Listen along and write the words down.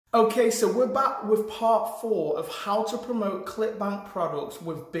Okay, so we're back with part 4 of how to promote Clickbank products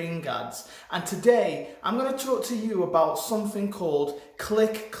with Bing ads. And today I'm going to talk to you about something called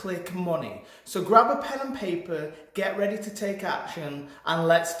Click Money. So grab a pen and paper, get ready to take action, and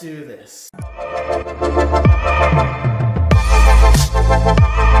let's do this.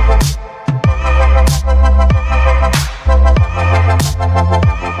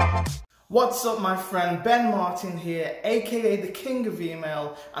 What's up my friend, Ben Martin here, aka the King of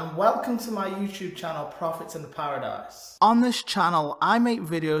Email, and welcome to my YouTube channel Profits in Paradise. On this channel I make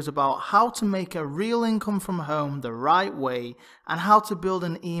videos about how to make a real income from home the right way and how to build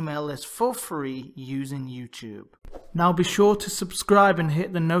an email list for free using YouTube. Now be sure to subscribe and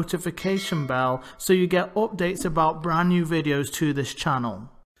hit the notification bell so you get updates about brand new videos to this channel.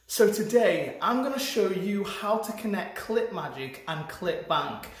 So today I'm going to show you how to connect Clickmagick and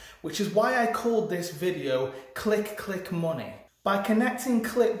Clickbank, which is why I called this video Click Money. By connecting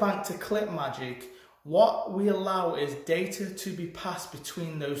Clickbank to Clickmagick, what we allow is data to be passed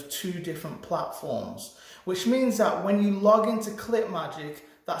between those two different platforms, which means that when you log into Clickmagick,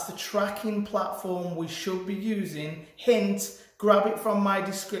 that's the tracking platform we should be using. Hint, grab it from my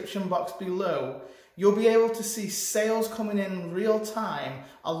description box below. You'll be able to see sales coming in real time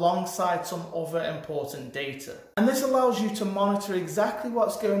alongside some other important data. And this allows you to monitor exactly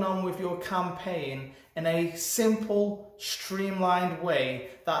what's going on with your campaign in a simple, streamlined way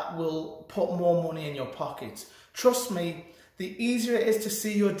that will put more money in your pocket. Trust me, the easier it is to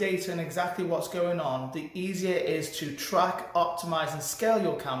see your data and exactly what's going on, the easier it is to track, optimize and scale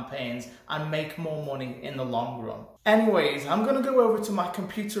your campaigns and make more money in the long run. Anyways, I'm going to go over to my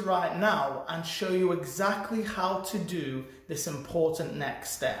computer right now and show you exactly how to do this important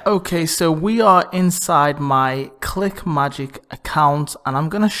next step. Okay, so we are inside my Clickmagick account and I'm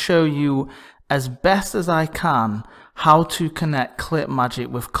going to show you as best as I can how to connect Clickmagick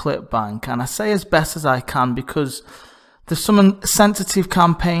with Clickbank. And I say as best as I can because there's some sensitive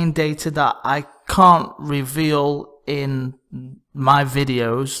campaign data that I can't reveal in my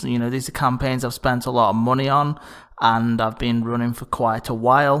videos. You know, these are campaigns I've spent a lot of money on and I've been running for quite a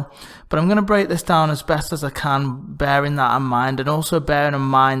while. But I'm going to break this down as best as I can, bearing that in mind, and also bearing in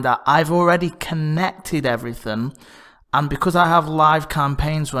mind that I've already connected everything. And because I have live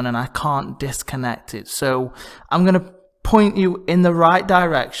campaigns running, I can't disconnect it. So I'm going to point you in the right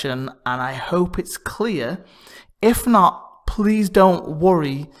direction and I hope it's clear. If not, please don't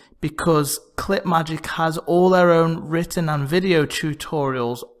worry because Clickmagick has all their own written and video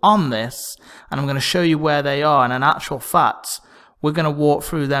tutorials on this and I'm going to show you where they are, and in actual fact we're going to walk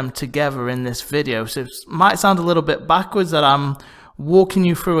through them together in this video. So it might sound a little bit backwards that I'm walking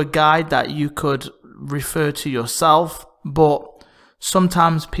you through a guide that you could refer to yourself, but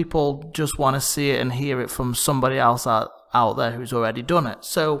sometimes people just want to see it and hear it from somebody else out there who's already done it.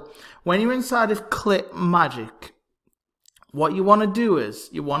 So when you're inside of Clickmagick, what you want to do is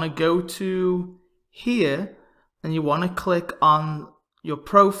you want to go to here and you want to click on your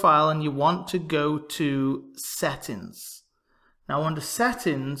profile and you want to go to settings. Now under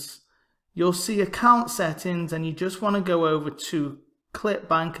settings, you'll see account settings and you just want to go over to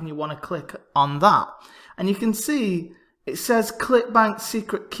Clickbank and you want to click on that. And you can see it says Clickbank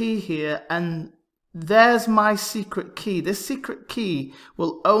secret key here, and there's my secret key. This secret key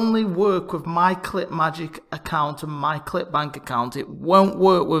will only work with my Clickmagick account and my Clickbank account. It won't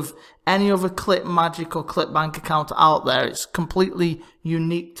work with any other Clickmagick or Clickbank account out there. It's completely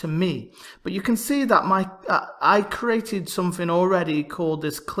unique to me. But you can see that I created something already called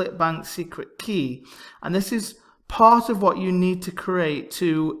this Clickbank secret key, and this is part of what you need to create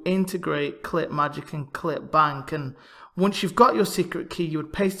to integrate Clickmagick and Clickbank. And once you've got your secret key, you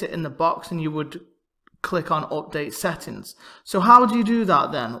would paste it in the box and you would click on update settings. So how do you do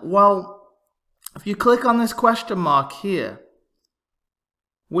that then? Well, if you click on this question mark here,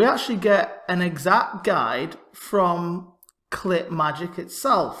 we actually get an exact guide from Clickmagick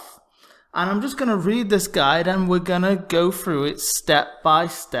itself. And I'm just going to read this guide and we're going to go through it step by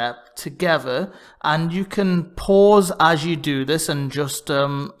step together, and you can pause as you do this and just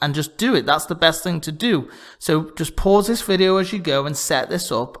do it. That's the best thing to do. So just pause this video as you go and set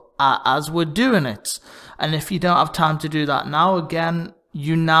this up as we're doing it. And if you don't have time to do that now, again,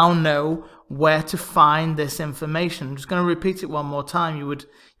 you now know where to find this information. I'm just going to repeat it one more time. You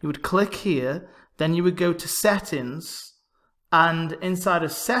would click here, then you would go to settings, and inside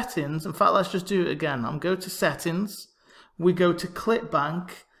of settings, in fact, let's just do it again. I'm go to settings, we go to Clickbank,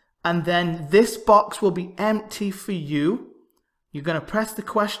 and then this box will be empty for you. You're going to press the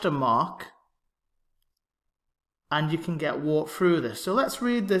question mark and you can get walked through this. So let's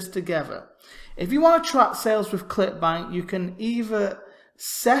read this together. If you want to track sales with Clickbank, you can either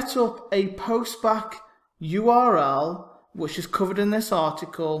set up a postback URL, which is covered in this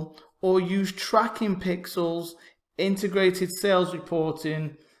article, or use tracking pixels, integrated sales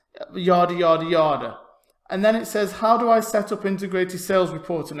reporting, yada, yada, yada. And then it says, how do I set up integrated sales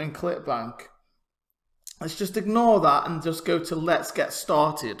reporting in Clickbank? Let's just ignore that and just go to let's get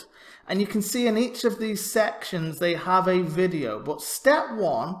started. And you can see in each of these sections, they have a video. But step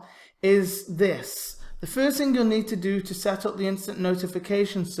one is this. The first thing you'll need to do to set up the instant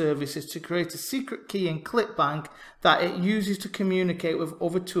notification service is to create a secret key in Clickbank that it uses to communicate with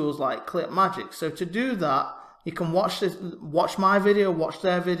other tools like Clickmagick. So to do that, you can watch my video, watch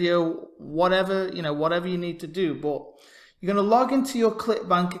their video, whatever you need to do. But you're going to log into your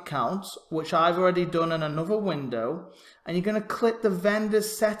Clickbank account, which I've already done in another window, and you're going to click the vendor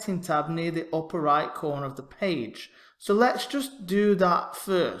setting tab near the upper right corner of the page. So let's just do that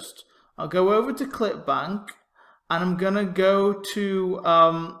first. I'll go over to Clickbank and I'm going to go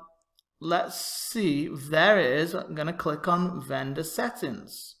to, let's see, there it is. I'm going to click on vendor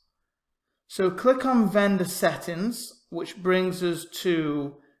settings. So click on vendor settings, which brings us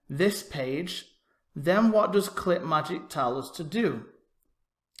to this page. Then what does Clickmagick tell us to do?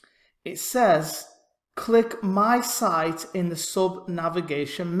 It says, click my site in the sub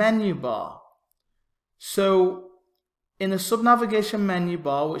navigation menu bar. So in the sub navigation menu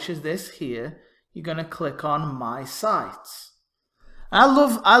bar, which is this here, you're going to click on my site. I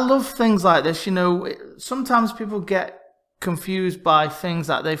love things like this. You know, sometimes people get confused by things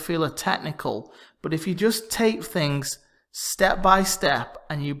that they feel are technical, but if you just take things step by step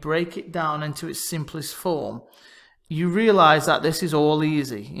and you break it down into its simplest form, you realize that this is all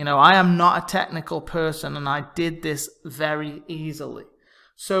easy. You know, I am not a technical person and I did this very easily.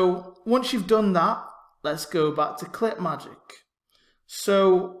 So once you've done that, let's go back to Clickmagick.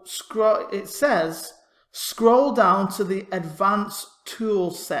 So it says scroll down to the advanced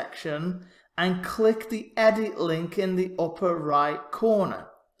tools section and click the edit link in the upper right corner.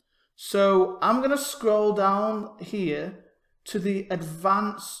 So I'm going to scroll down here to the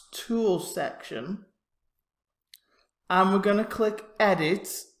advanced tools section and we're going to click edit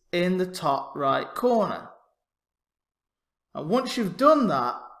in the top right corner. And once you've done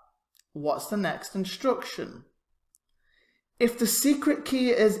that, what's the next instruction? If the secret key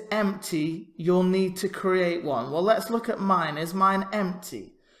is empty, you'll need to create one. Well, let's look at mine. Is mine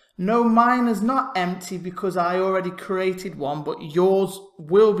empty? No, mine is not empty because I already created one, but yours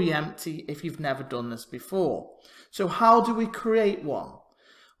will be empty if you've never done this before. So how do we create one?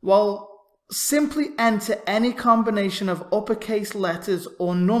 Well, simply enter any combination of uppercase letters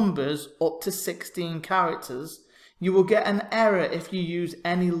or numbers up to 16 characters. You will get an error if you use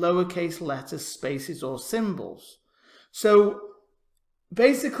any lowercase letters, spaces, or symbols. So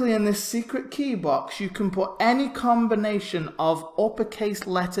basically in this secret key box, you can put any combination of uppercase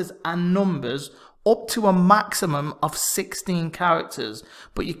letters and numbers up to a maximum of 16 characters,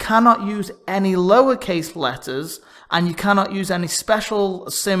 but you cannot use any lowercase letters and you cannot use any special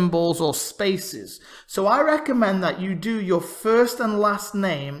symbols or spaces. So I recommend that you do your first and last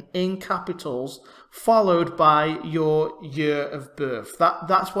name in capitals followed by your year of birth.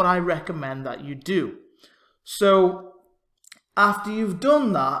 That's what I recommend that you do. So after you've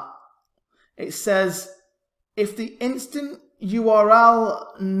done that, it says if the instant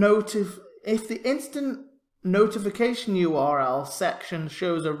notification URL section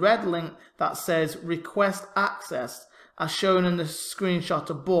shows a red link that says request access as shown in the screenshot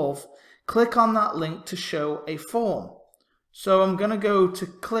above, click on that link to show a form. So I'm going to go to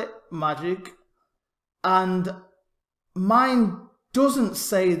Clickmagick and mine doesn't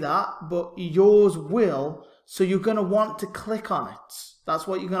say that, but yours will. So you're going to want to click on it. That's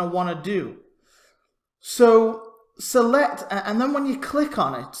what you're going to want to do. So select, and then when you click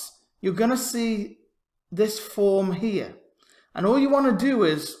on it, you're going to see this form here. And all you want to do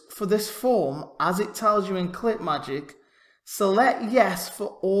is, for this form, as it tells you in Clickmagick, select yes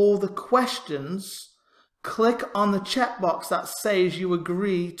for all the questions. Click on the checkbox that says you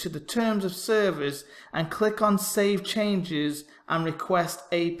agree to the terms of service and click on Save Changes and Request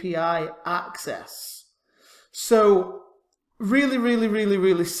API Access. So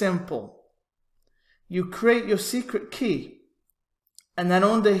really simple. You create your secret key and then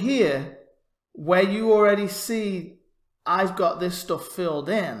under here where you already see I've got this stuff filled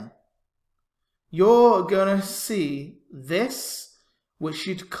in, you're gonna see this, which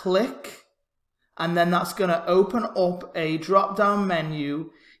you'd click, and then that's gonna open up a drop down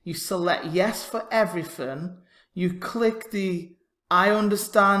menu. You select yes for everything, you click the I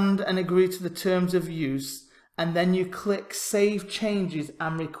understand and agree to the terms of use, and then you click Save Changes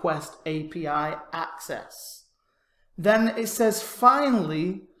and Request API Access. Then it says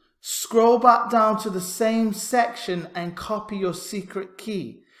finally, scroll back down to the same section and copy your secret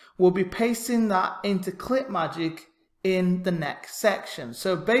key. We'll be pasting that into Clickmagick in the next section.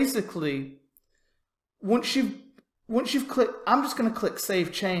 So basically, once you've clicked, I'm just going to click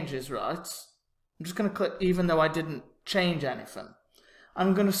Save Changes, right? I'm just going to click, even though I didn't change anything.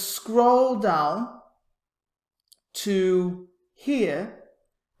 I'm going to scroll down to here,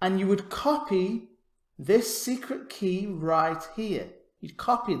 and you would copy this secret key right here. You'd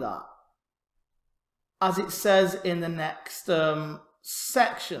copy that as it says in the next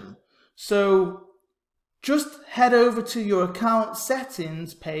section. So just head over to your account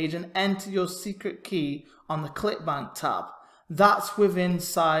settings page and enter your secret key on the Clickbank tab. That's within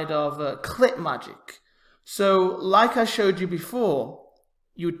inside of Clickmagick. So like I showed you before,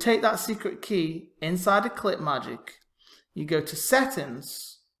 you would take that secret key inside of Clickmagick, you go to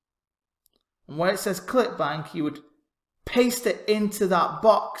settings, and where it says Clickbank, you would paste it into that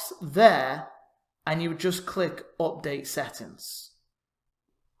box there, and you would just click update settings.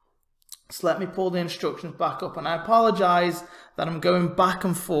 So let me pull the instructions back up, and I apologize that I'm going back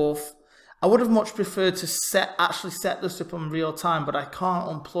and forth. I would have much preferred to actually set this up in real time, but I can't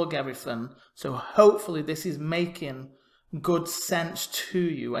unplug everything. So hopefully this is making good sense to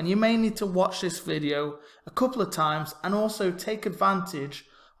you, and you may need to watch this video a couple of times and also take advantage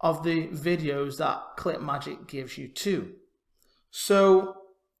of the videos that Clickmagick gives you too. So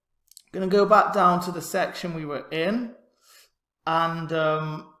I'm going to go back down to the section we were in, and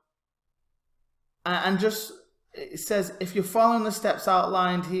just it says if you're following the steps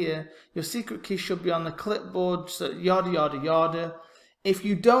outlined here, your secret key should be on the clipboard, so yada yada yada. If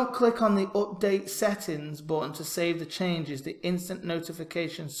you don't click on the update settings button to save the changes, the instant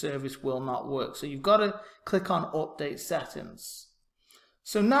notification service will not work. So you've got to click on update settings.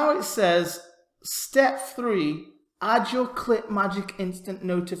 So now it says step 3, add your Clickmagick instant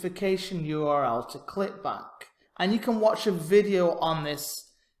notification URL to Clickbank. And you can watch a video on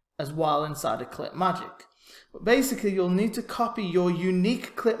this as well inside of Clickmagick. But basically, you'll need to copy your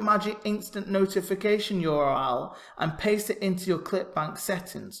unique Clickmagick instant notification URL and paste it into your Clickbank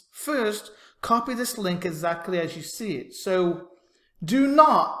settings. First, copy this link exactly as you see it. So do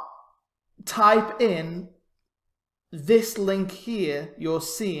not type in this link here you're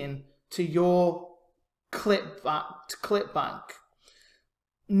seeing to your Clickbank.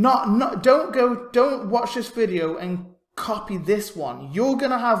 Don't watch this video and copy this one. You're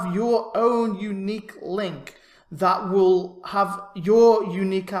gonna have your own unique link that will have your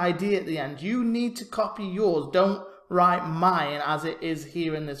unique ID at the end. You need to copy yours. Don't write mine as it is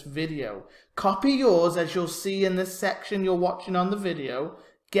here in this video. Copy yours as you'll see in this section you're watching on the video.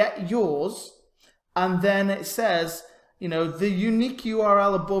 Get yours, and then it says, you know, the unique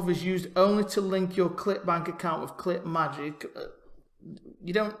URL above is used only to link your Clickbank account with Clickmagick.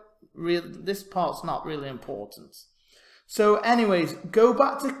 You don't really, this part's not really important. So anyways, go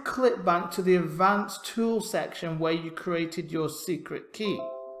back to Clickbank to the advanced tools section where you created your secret key.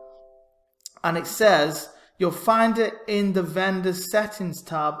 And it says you'll find it in the vendor settings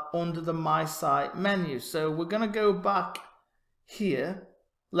tab under the My Site menu. So we're going to go back here.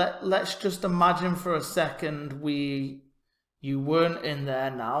 Let's just imagine for a second you weren't in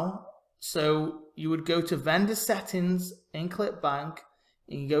there now. So you would go to vendor settings in Clickbank,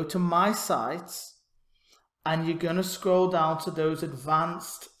 and you go to My Sites, and you're going to scroll down to those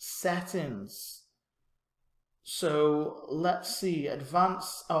advanced settings. So let's see,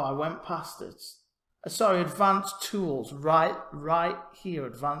 advanced, oh, I went past it. Sorry, advanced tools, right here,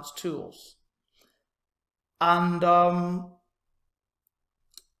 advanced tools. And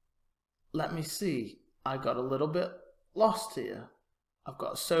let me see, I got a little bit lost here. I've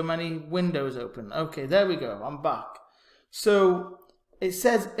got so many windows open. Okay, there we go, I'm back. So it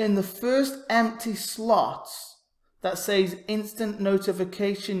says in the first empty slot that says instant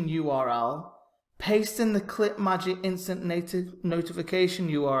notification URL, paste in the Clickmagick instant notification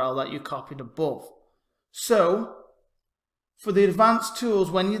URL that you copied above. So for the advanced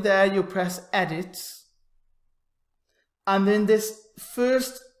tools, when you're there, you'll press edit, and then this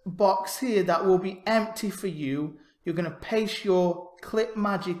first box here that will be empty for you, you're going to paste your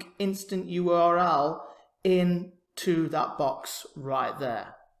Clickmagick instant URL into that box right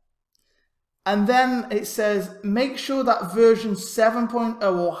there. And then it says make sure that version 7.0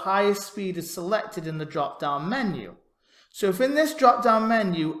 or higher speed is selected in the drop down menu. So if in this drop down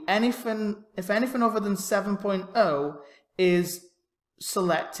menu if anything other than 7.0 is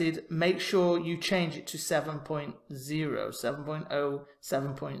selected, make sure you change it to 7.0, 7.0,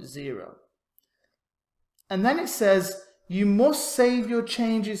 7.0. And then it says you must save your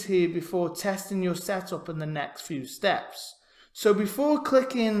changes here before testing your setup in the next few steps. So before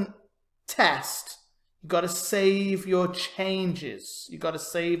clicking test, you've got to save your changes. You've got to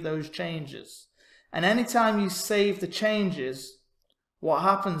save those changes. And anytime you save the changes, what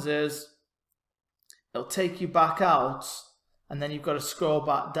happens is it'll take you back out, and then you've got to scroll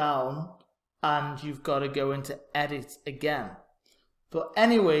back down and you've got to go into edit again. But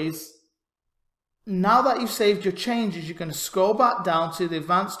anyways, now that you've saved your changes, you're going to scroll back down to the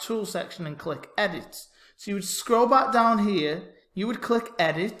advanced tool section and click edit. So you would scroll back down here, you would click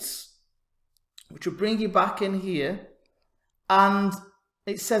edit, which will bring you back in here, and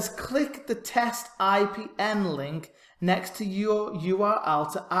it says click the test IPN link next to your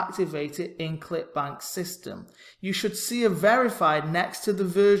URL to activate it in Clickbank system. You should see a verified next to the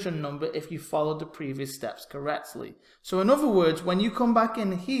version number if you followed the previous steps correctly. So in other words, when you come back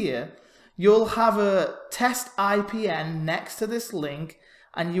in here, you'll have a test IPN next to this link,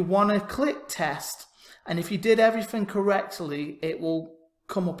 and you want to click test, and if you did everything correctly, it will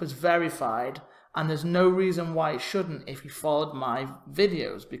come up as verified, and there's no reason why it shouldn't if you followed my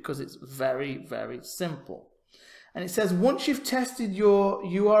videos, because it's very, very simple. And it says once you've tested your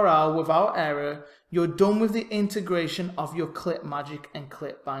URL without error, you're done with the integration of your Clickmagick and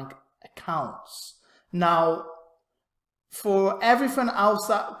Clickbank accounts. Now, for everything else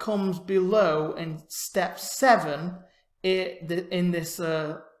that comes below in step 7, in this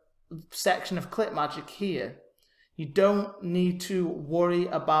section of Clickmagick here, you don't need to worry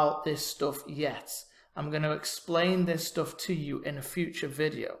about this stuff yet. I'm going to explain this stuff to you in a future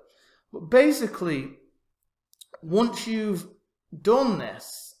video. But basically, once you've done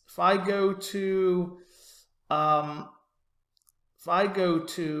this, if I go to,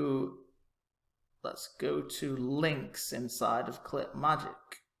 let's go to links inside of Clickmagick.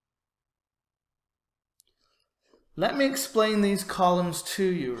 Let me explain these columns to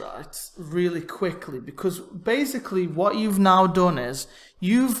you, right, really quickly, because basically what you've now done is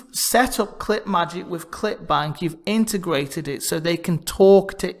you've set up Clickmagick with Clickbank, you've integrated it so they can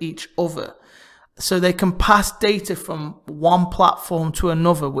talk to each other, so they can pass data from one platform to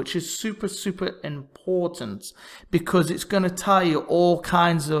another, which is super, super important, because it's going to tell you all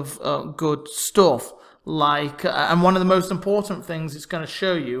kinds of good stuff. Like, and one of the most important things it's going to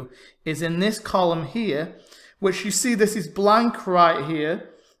show you is in this column here, which you see this is blank right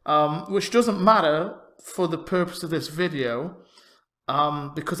here, which doesn't matter for the purpose of this video,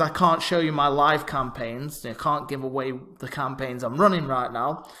 because I can't show you my live campaigns. I can't give away the campaigns I'm running right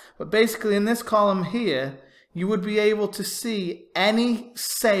now. But basically in this column here, you would be able to see any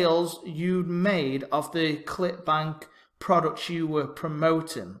sales you'd made of the Clickbank products you were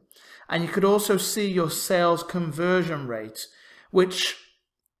promoting. And you could also see your sales conversion rate, which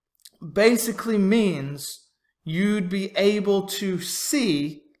basically means you'd be able to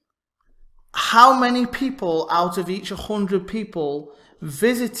see how many people out of each 100 people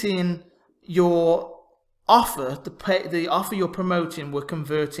visiting your offer, the offer you're promoting, were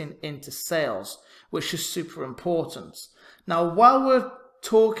converting into sales, which is super important. Now, while we're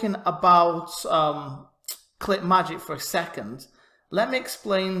talking about Clickmagick for a second, let me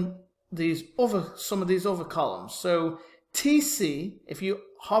explain some of these other columns. So TC, if you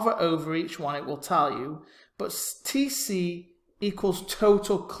hover over each one, it will tell you, but TC equals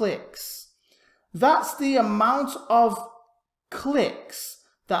total clicks. That's the amount of clicks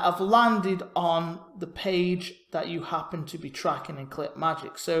that have landed on the page that you happen to be tracking in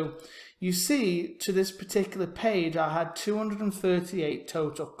Clickmagick. So you see, to this particular page, I had 238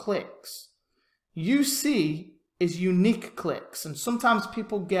 total clicks. UC is unique clicks, and sometimes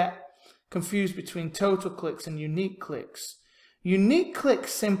people get confused between total clicks and unique clicks. Unique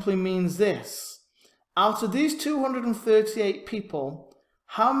clicks simply means this: out of these 238 people,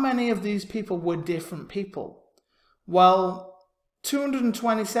 how many of these people were different people? Well,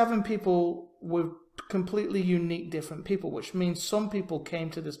 227 people were completely unique different people, which means some people came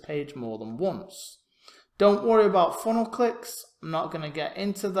to this page more than once. Don't worry about funnel clicks. I'm not going to get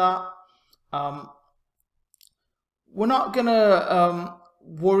into that. We're not going to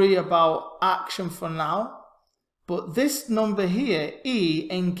worry about action for now. But this number here, E,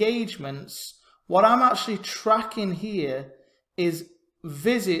 engagements, what I'm actually tracking here is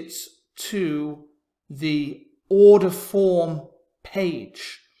visits to the order form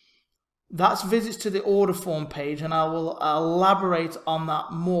page. That's visits to the order form page, and I will elaborate on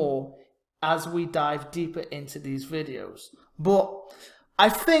that more as we dive deeper into these videos. But I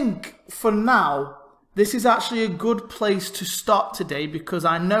think for now, this is actually a good place to stop today, because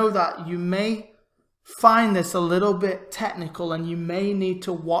I know that you may find this a little bit technical and you may need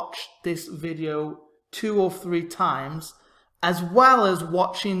to watch this video 2 or 3 times, as well as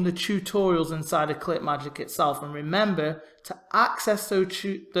watching the tutorials inside of Clickmagick itself. And remember, to access those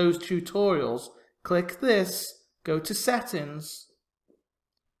tutorials, click this, go to settings,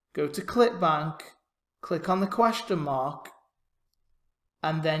 go to Clickbank, click on the question mark,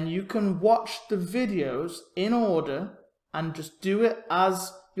 and then you can watch the videos in order and just do it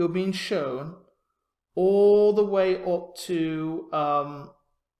as you're being shown all the way up to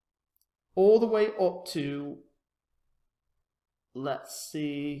let's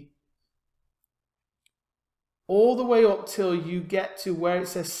see, all the way up till you get to where it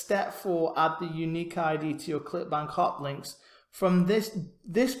says step 4, add the unique ID to your Clickbank hot links. From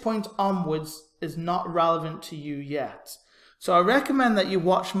this point onwards is not relevant to you yet. So I recommend that you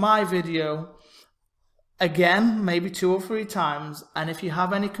watch my video again, maybe 2 or 3 times, and if you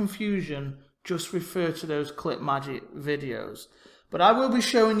have any confusion, just refer to those Clickmagick videos. But I will be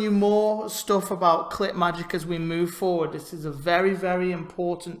showing you more stuff about Clickmagick as we move forward. This is a very, very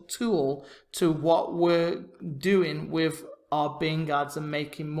important tool to what we're doing with our Bing ads and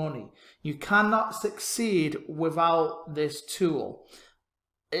making money. You cannot succeed without this tool.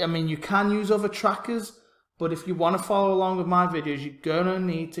 I mean, you can use other trackers, but if you want to follow along with my videos, you're going to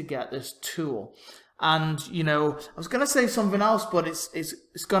need to get this tool. And, you know, I was going to say something else, but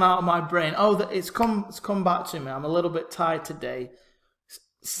it's gone out of my brain. Oh, it's come back to me. I'm a little bit tired today.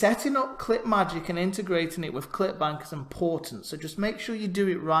 Setting up Clickmagick and integrating it with Clickbank is important. So just make sure you do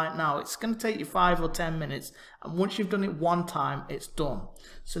it right now. It's going to take you 5 or 10 minutes. And once you've done it one time, it's done.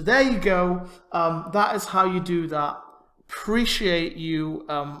 So there you go. That is how you do that. Appreciate you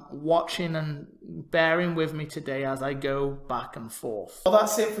watching and bearing with me today as I go back and forth. Well,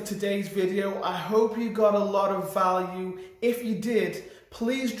 that's it for today's video. I hope you got a lot of value. If you did,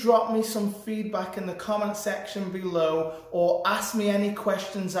 please drop me some feedback in the comment section below, or ask me any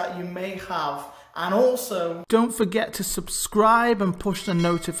questions that you may have. And also, don't forget to subscribe and push the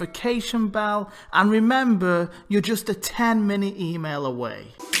notification bell. And remember, you're just a 10-minute email away.